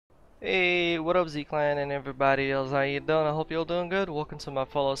Hey, what up Z-Clan and everybody else, how you doing? I hope you're all doing good. Welcome to my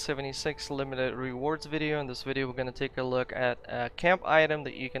Fallout 76 limited rewards video. In this video we're going to take a look at a camp item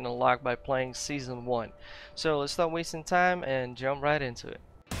that you can unlock by playing Season 1. So let's stop wasting time and jump right into it.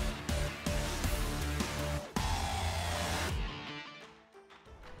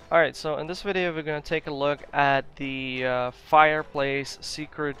 Alright, so in this video we're going to take a look at the Fireplace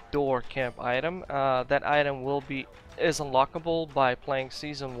secret door camp item. That item is unlockable by playing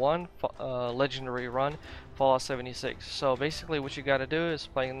Season 1 Legendary Run Fallout 76. So basically what you gotta do is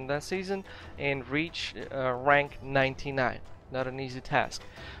play in that season and reach rank 99. Not an easy task.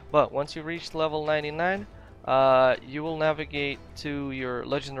 But once you reach level 99, you will navigate to your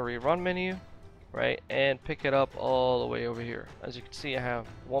Legendary Run menu, right, and pick it up all the way over here. As you can see, I have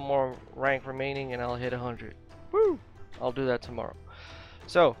one more rank remaining and I'll hit 100. Woo! I'll do that tomorrow.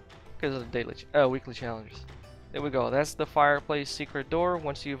 So, because of the weekly challenges. There we go. That's the Fireplace secret door.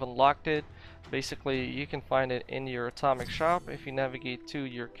 Once you've unlocked it, basically you can find it in your atomic shop if you navigate to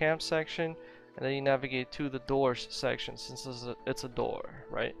your camp section, and then you navigate to the doors section since it's a door,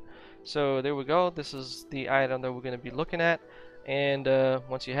 right? So there we go. This is the item that we're going to be looking at, and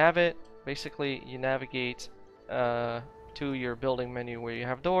once you have it, basically you navigate to your building menu where you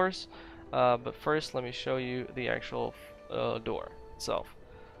have doors, but first let me show you the actual door itself.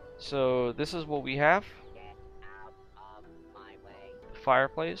 So this is what we have.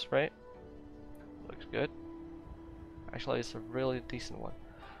 Fireplace, right? Looks good. Actually, it's a really decent one.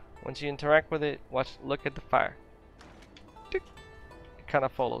 Once you interact with it, look at the fire. It kind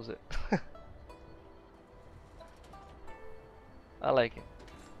of follows it. I like it.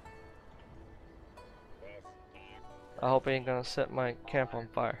 I hope it ain't gonna set my camp on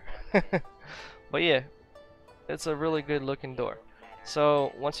fire. But yeah, it's a really good looking door.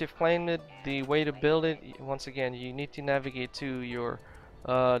 So once you've claimed it, the way to build it, once again, you need to navigate to your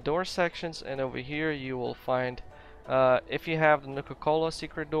door sections, and over here you will find, if you have the Nuka-Cola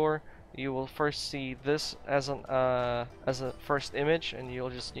secret door, you will first see this as a first image, and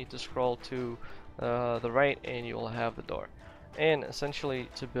you'll just need to scroll to the right and you'll have the door. And essentially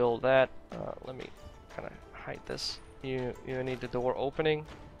to build that, let me kind of hide this. You need the door opening,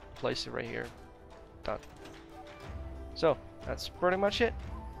 place it right here. Done. So that's pretty much it.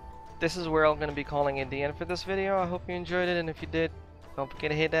 This is where I'm going to be calling it the end for this video. I hope you enjoyed it, and if you did, don't forget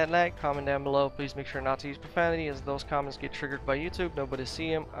to hit that like, comment down below. Please make sure not to use profanity, as those comments get triggered by YouTube. Nobody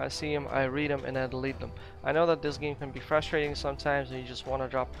see them, I read them, and I delete them. I know that this game can be frustrating sometimes and you just want to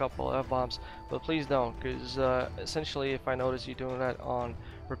drop a couple of F-bombs, but please don't, because essentially if I notice you doing that on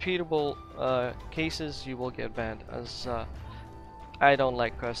repeatable cases, you will get banned, as I don't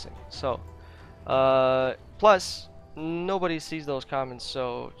like cussing. So plus nobody sees those comments,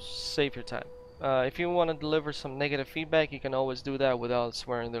 so save your time. If you want to deliver some negative feedback, you can always do that without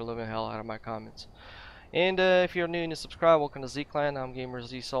swearing the living hell out of my comments. And if you're new and you subscribe, welcome to Z-Clan. I'm Gamer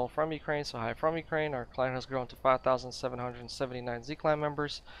Z Soul from Ukraine, so hi from Ukraine. Our clan has grown to 5,779 Z-Clan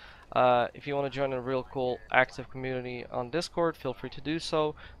members. If you want to join a real cool active community on Discord, feel free to do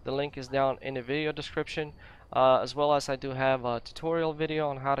so. The link is down in the video description. As well as I do have a tutorial video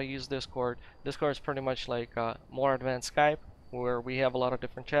on how to use Discord. Discord is pretty much like more advanced Skype, where we have a lot of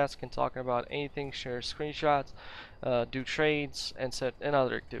different chats, can talk about anything, share screenshots, do trades, and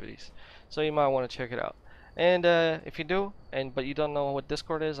other activities. So you might want to check it out. And if you do, but you don't know what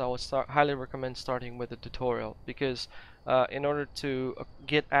Discord is, I would highly recommend starting with a tutorial, because in order to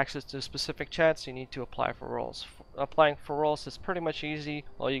get access to specific chats, you need to apply for roles. Applying for roles is pretty much easy.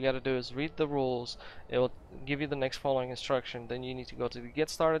 All you got to do is read the rules. It will give you the next following instruction. Then you need to go to the Get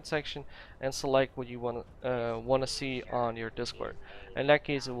Started section and select what you want to see on your Discord. In that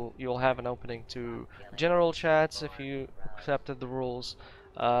case, you'll have an opening to general chats if you accepted the rules.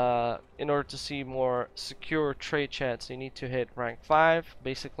 In order to see more secure trade chats, you need to hit rank 5.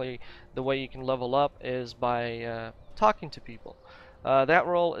 Basically, the way you can level up is by talking to people. That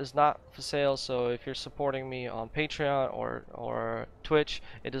role is not for sale, so if you're supporting me on Patreon or Twitch,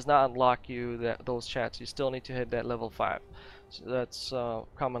 it does not unlock you those chats. You still need to hit that level 5. So that's a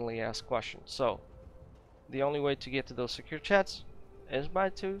commonly asked question. So the only way to get to those secure chats is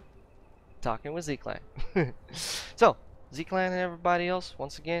by talking with Z-Clan. So Z-Clan and everybody else,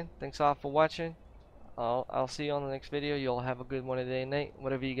 once again, thanks all for watching. I'll see you on the next video. You all have a good one today and night,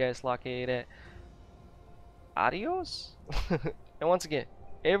 whatever you guys lock it at. Adios. And once again,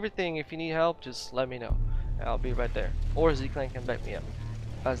 everything, if you need help, just let me know. I'll be right there. Or Z-Clan can back me up,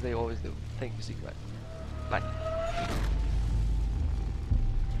 as they always do. Thank you, Z-Clan. Bye.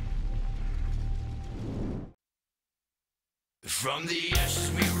 From the ashes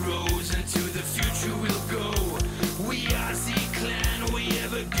we rose, into the future we'll